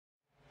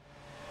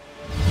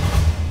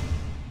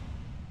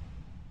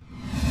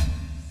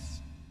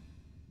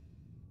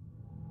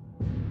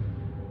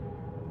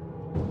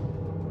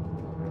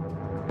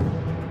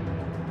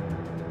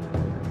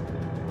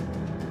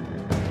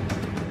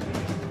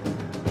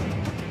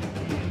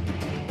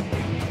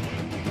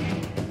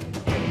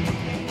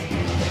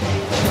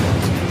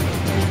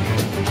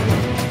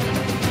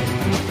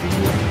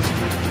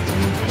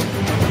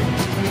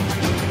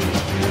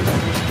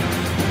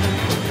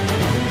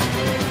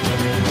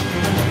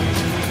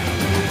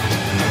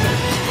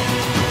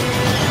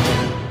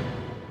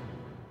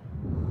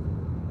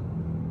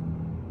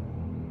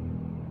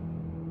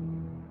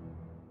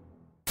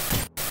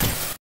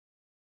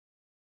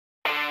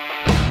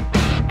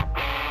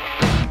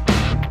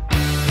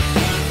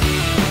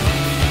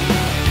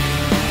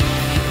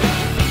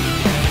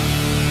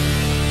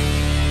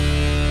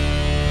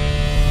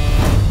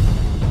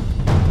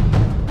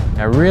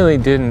really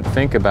didn't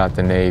think about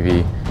the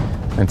Navy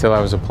until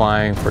I was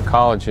applying for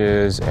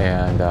colleges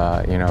and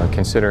you know,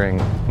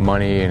 considering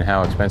money and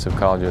how expensive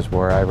colleges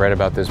were. I read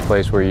about this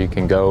place where you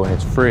can go and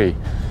it's free.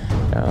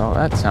 You know,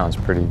 that sounds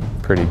pretty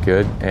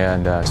good.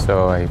 And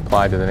so I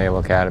applied to the Naval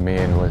Academy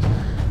and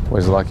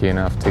was lucky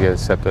enough to get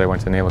accepted. I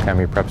went to Naval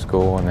Academy Prep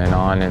School and then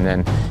on. And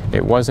then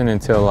it wasn't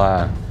until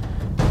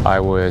I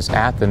was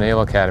at the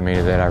Naval Academy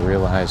that I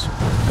realized,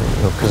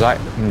 because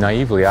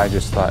naively I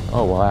just thought,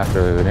 oh well,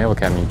 after the Naval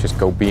Academy you just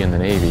go be in the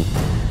Navy.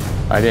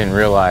 I didn't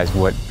realize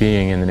what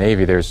being in the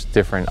Navy, there's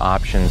different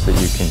options that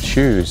you can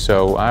choose.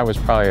 So I was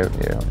probably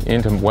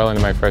well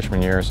into my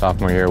freshman year,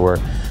 sophomore year, where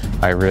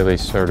I really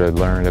sort of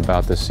learned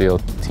about the SEAL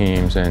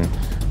teams and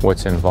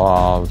what's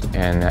involved,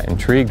 and that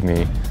intrigued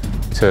me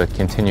to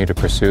continue to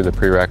pursue the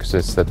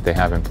prerequisites that they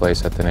have in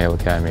place at the Naval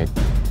Academy.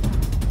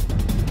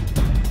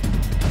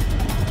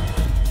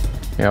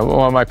 You know,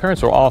 well, my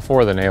parents were all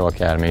for the Naval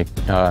Academy.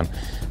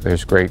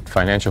 There's great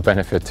financial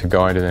benefit to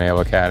going to the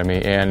Naval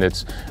Academy, and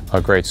it's a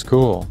great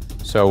school.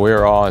 So we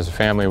were all, as a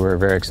family, we were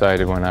very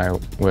excited when I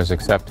was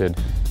accepted.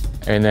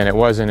 And then it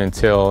wasn't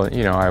until,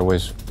 you know, I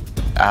was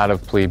out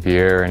of plebe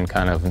year and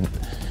kind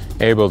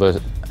of able to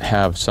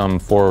have some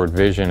forward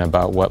vision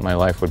about what my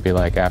life would be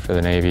like after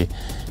the Navy,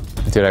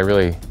 did I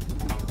really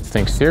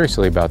think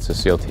seriously about the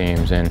SEAL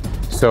teams. And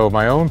so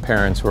my own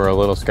parents were a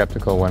little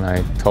skeptical when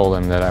I told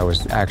them that I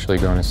was actually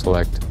going to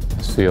select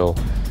SEAL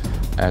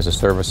as a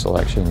service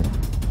selection.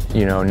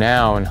 You know,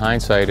 now in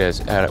hindsight,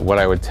 what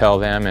I would tell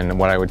them and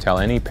what I would tell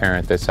any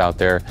parent that's out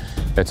there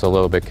that's a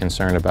little bit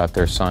concerned about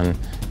their son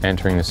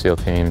entering the SEAL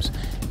teams,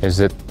 is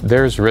that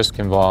there's risk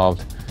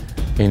involved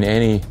in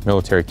any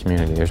military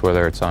community. There's,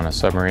 whether it's on a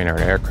submarine or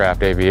an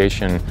aircraft,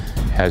 aviation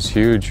has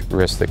huge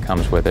risk that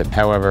comes with it.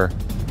 However,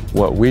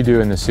 what we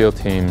do in the SEAL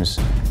teams,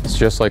 it's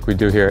just like we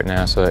do here at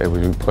NASA.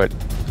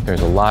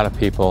 There's a lot of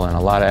people and a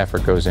lot of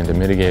effort goes into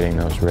mitigating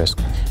those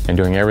risks and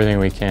doing everything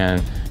we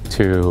can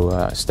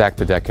to stack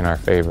the deck in our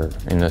favor.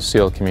 In the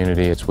SEAL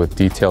community, it's with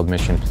detailed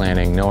mission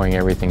planning, knowing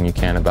everything you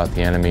can about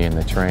the enemy and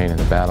the terrain and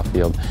the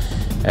battlefield,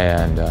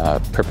 and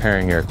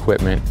preparing your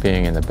equipment,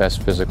 being in the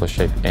best physical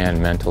shape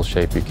and mental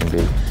shape you can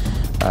be.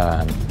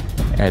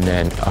 And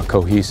then a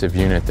cohesive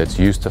unit that's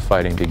used to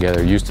fighting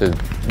together, used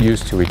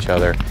to each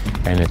other,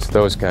 and it's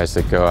those guys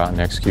that go out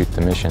and execute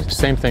the mission.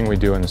 Same thing we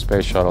do in the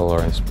space shuttle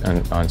or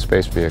on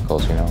space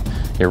vehicles. You know,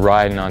 you're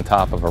riding on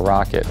top of a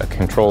rocket, a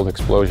controlled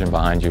explosion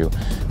behind you,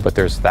 but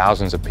there's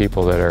thousands of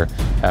people that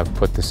have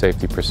put the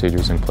safety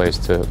procedures in place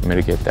to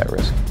mitigate that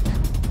risk.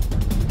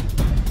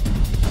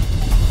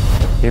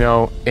 You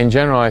know, in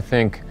general, I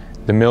think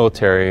the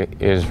military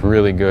is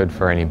really good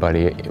for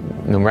anybody.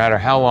 No matter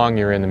how long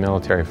you're in the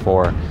military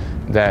for,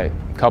 that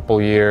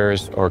couple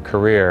years or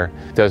career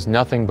does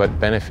nothing but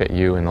benefit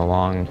you in the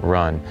long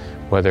run,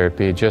 whether it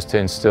be just to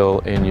instill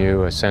in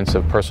you a sense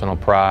of personal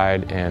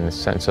pride and a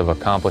sense of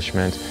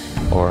accomplishment,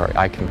 or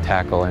I can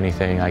tackle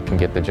anything, I can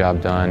get the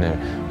job done,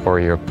 or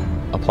you're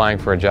applying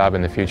for a job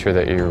in the future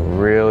that you're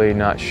really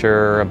not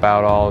sure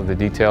about all of the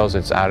details,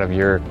 it's out of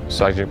your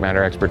subject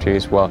matter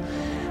expertise. Well,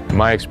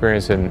 my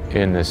experience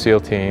in the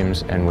SEAL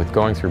teams and with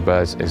going through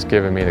BUDS has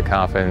given me the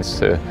confidence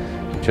to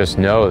just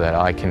know that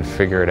I can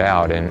figure it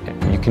out, and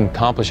you can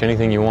accomplish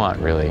anything you want,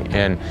 really.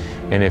 And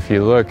if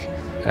you look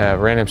at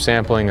random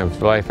sampling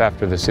of life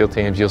after the SEAL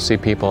teams, you'll see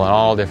people in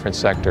all different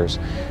sectors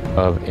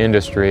of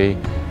industry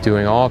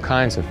doing all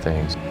kinds of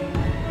things.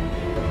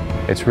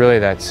 It's really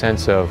that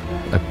sense of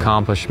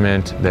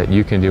accomplishment that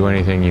you can do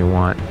anything you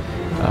want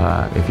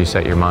if you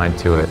set your mind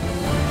to it.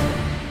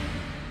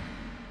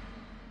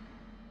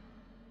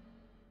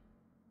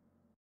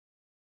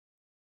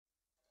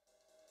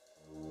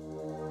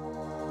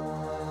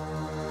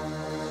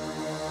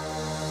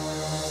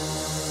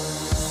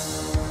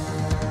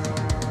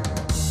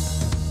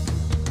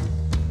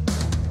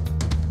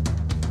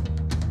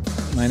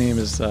 My name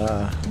is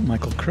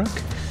Michael Crooke.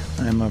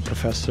 I'm a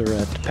professor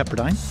at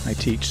Pepperdine. I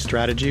teach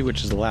strategy,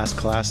 which is the last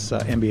class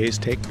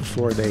MBAs take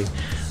before they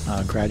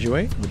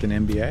graduate with an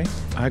MBA.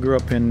 I grew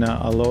up in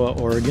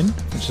Aloha, Oregon,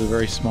 which is a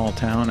very small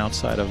town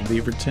outside of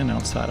Beaverton,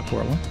 outside of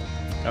Portland.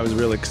 I was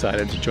really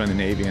excited to join the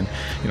Navy and,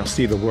 you know,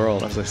 see the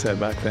world, as I said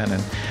back then.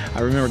 And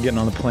I remember getting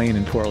on the plane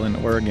in Portland,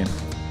 Oregon,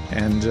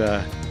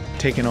 and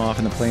taking off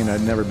in the plane.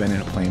 I'd never been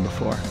in a plane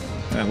before.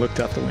 And I looked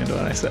out the window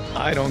and I said,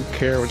 I don't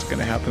care what's going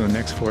to happen in the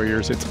next 4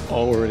 years. It's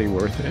already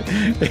worth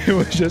it. It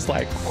was just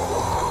like,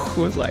 it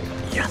was like,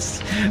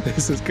 yes,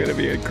 this is going to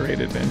be a great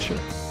adventure.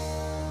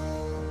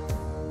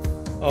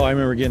 Oh, I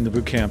remember getting to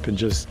boot camp and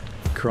just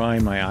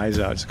crying my eyes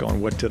out, just going,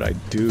 what did I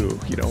do?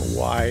 You know,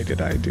 why did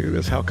I do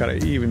this? How could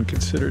I even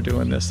consider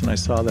doing this? And I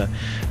saw the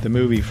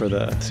movie for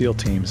the SEAL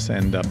teams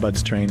and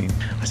BUDS training.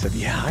 I said,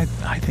 yeah,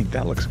 I think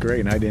that looks great.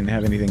 And I didn't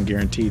have anything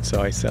guaranteed,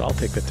 so I said, I'll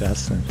take the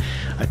test. And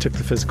I took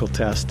the physical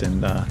test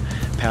and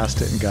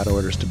passed it and got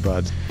orders to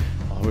BUDS.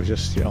 I was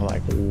just, you know,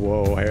 like,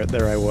 whoa,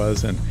 there I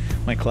was. And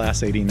my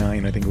class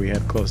 89, I think we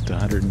had close to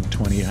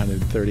 120,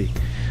 130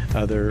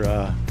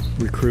 other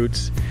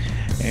recruits.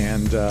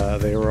 And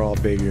they were all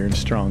bigger and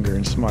stronger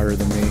and smarter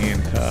than me,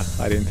 and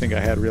I didn't think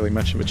I had really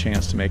much of a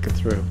chance to make it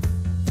through.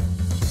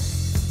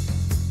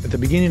 At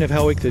the beginning of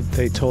Hell Week,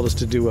 they told us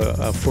to do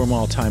a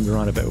 4-mile timed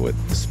run of it with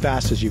as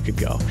fast as you could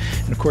go.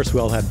 And of course, we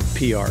all had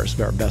PRs,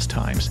 our best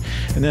times.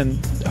 And then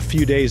a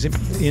few days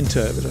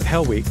into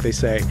Hell Week, they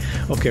say,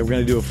 okay, we're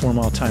going to do a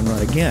 4-mile time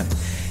run again.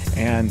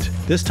 And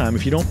this time,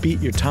 if you don't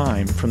beat your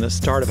time from the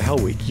start of Hell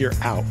Week, you're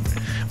out.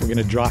 We're going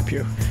to drop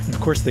you. And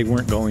of course, they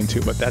weren't going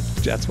to, but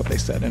that's what they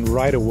said. And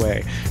right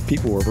away,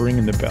 people were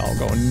ringing the bell,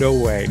 going, no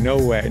way, no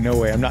way, no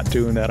way. I'm not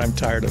doing that. I'm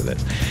tired of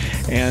this.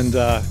 And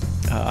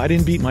I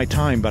didn't beat my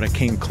time, but I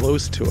came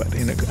close to it.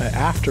 And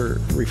after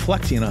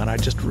reflecting on it, I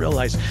just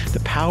realized the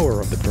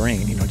power of the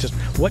brain, just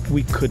what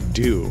we could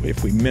do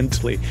if we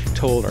mentally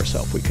told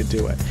ourselves we could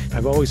do it.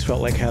 I've always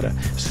felt like I had a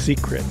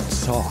secret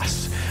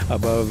sauce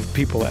above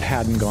people that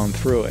hadn't gone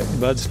through it.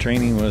 Bud's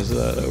training was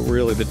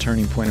really the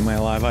turning point in my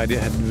life. I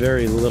had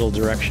very little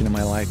direction in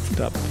my life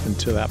up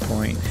until that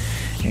point.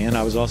 And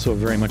I was also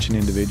very much an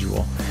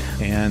individual.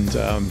 And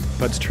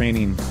Bud's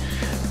training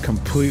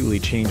completely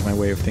changed my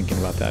way of thinking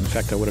about that. In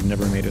fact, I would have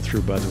never made it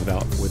through Bud's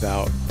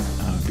without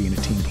being a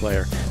team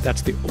player.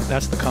 That's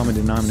the common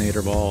denominator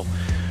of all,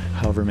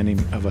 however many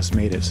of us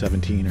made it,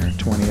 17 or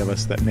 20 of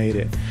us that made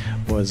it,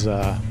 was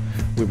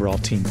we were all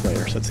team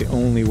players. That's the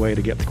only way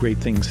to get the great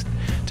things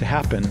to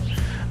happen.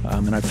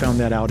 And I found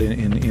that out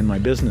in my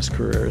business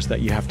career, is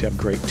that you have to have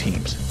great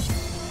teams.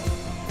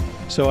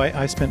 So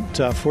I spent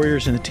 4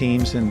 years in the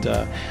teams, and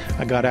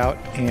I got out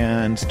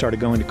and started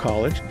going to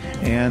college,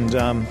 and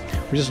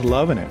we're just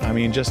loving it. I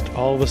mean, just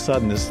all of a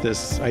sudden,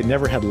 I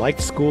never had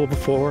liked school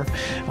before.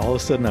 All of a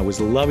sudden, I was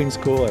loving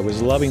school. I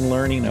was loving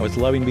learning. I was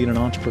loving being an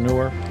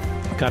entrepreneur.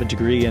 Got a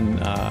degree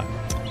in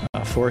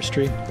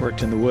forestry,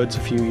 worked in the woods a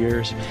few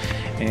years,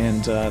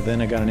 and then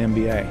I got an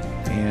MBA.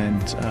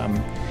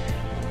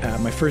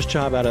 And my first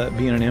job out of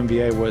being an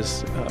MBA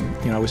was,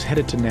 I was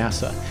headed to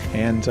NASA,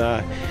 and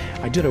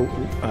I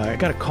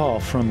got a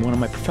call from one of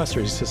my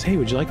professors. He says, hey,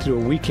 would you like to do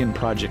a weekend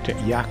project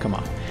at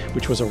Yakima,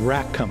 which was a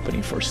rack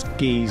company for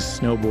skis,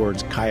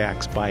 snowboards,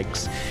 kayaks,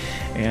 bikes,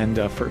 and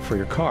for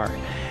your car.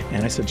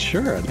 And I said,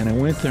 sure. And I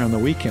went there on the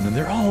weekend, and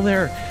they're all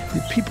there.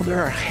 The people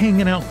there are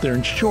hanging out there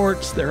in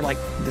shorts. They're like,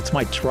 it's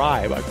my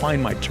tribe. I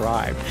find my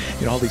tribe.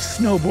 All these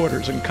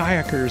snowboarders and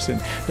kayakers, and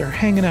they're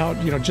hanging out,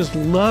 just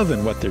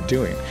loving what they're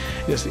doing.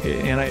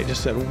 And I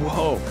just said,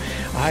 whoa,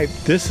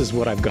 this is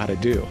what I've got to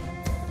do.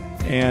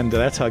 And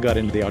that's how I got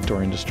into the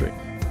outdoor industry.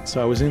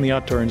 So I was in the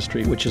outdoor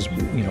industry, which is,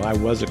 I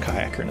was a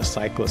kayaker and a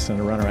cyclist and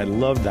a runner. I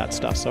loved that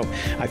stuff. So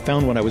I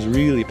found what I was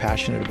really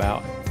passionate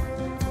about.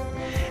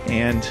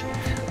 And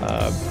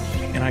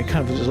I kind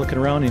of was looking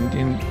around,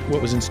 and what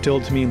was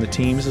instilled to me in the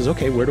teams is,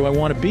 okay, where do I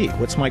want to be?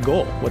 What's my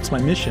goal? What's my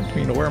mission?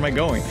 Where am I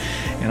going?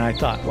 And I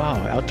thought, wow,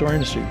 outdoor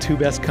industry, 2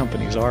 best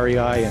companies,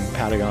 REI and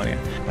Patagonia.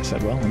 I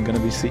said, well, I'm going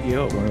to be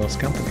CEO of one of those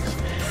companies.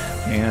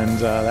 And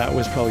that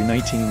was probably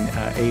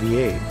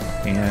 1988.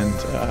 And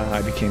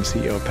I became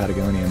CEO of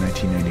Patagonia in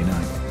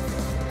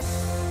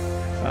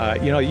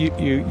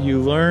 1999.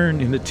 You learn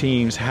in the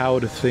teams how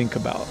to think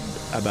about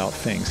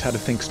things, how to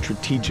think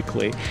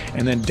strategically,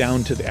 and then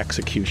down to the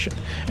execution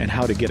and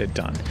how to get it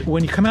done.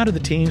 When you come out of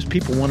the teams,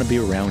 people want to be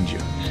around you.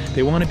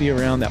 They want to be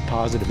around that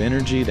positive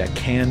energy, that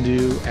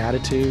can-do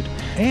attitude.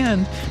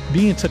 And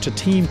being such a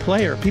team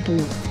player, people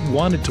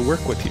wanted to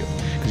work with you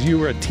because you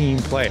were a team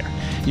player.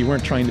 You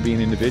weren't trying to be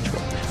an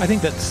individual. I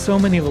think that so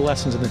many of the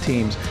lessons in the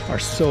teams are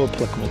so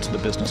applicable to the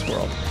business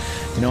world.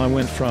 I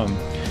went from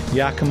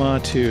Yakima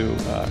to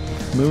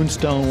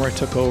Moonstone, where I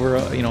took over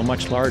a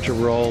much larger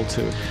role,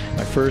 to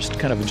my first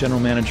kind of a general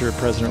manager,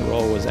 president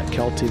role was at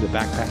Kelty, the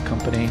backpack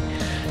company.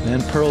 And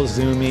then Pearl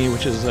Izumi,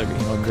 which is a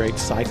great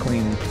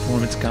cycling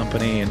performance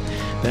company, and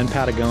then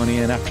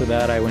Patagonia. And after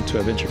that, I went to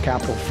a venture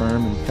capital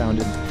firm and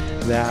founded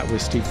that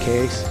with Steve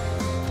Case.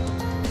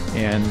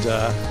 And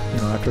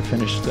after I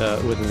finished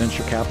with the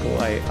venture capital,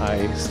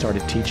 I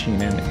started teaching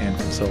and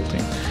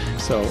consulting.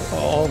 So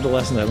all the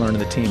lessons I learned in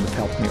the team have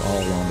helped me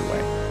all along the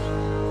way.